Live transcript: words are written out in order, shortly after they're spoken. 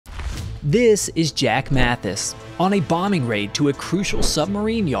This is Jack Mathis. On a bombing raid to a crucial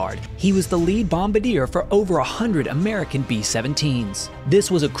submarine yard, he was the lead bombardier for over 100 American B-17s.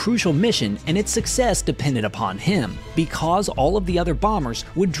 This was a crucial mission and its success depended upon him, because all of the other bombers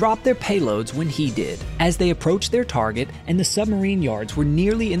would drop their payloads when he did. As they approached their target and the submarine yards were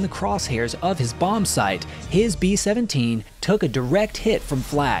nearly in the crosshairs of his bomb sight, his B-17 took a direct hit from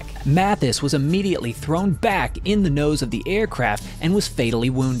flak. Mathis was immediately thrown back in the nose of the aircraft and was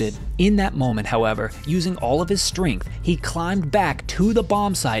fatally wounded. In that moment, however, using all of his strength, he climbed back to the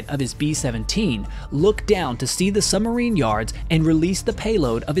bomb site of his B-17, looked down to see the submarine yards, and released the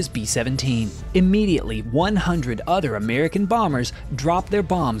payload of his B-17. Immediately, 100 other American bombers dropped their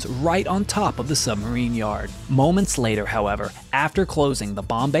bombs right on top of the submarine yard. Moments later, however, after closing the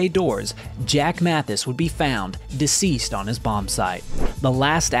bomb bay doors, Jack Mathis would be found deceased on his bomb site. The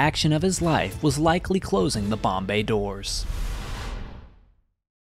last action of his life was likely closing the bomb bay doors.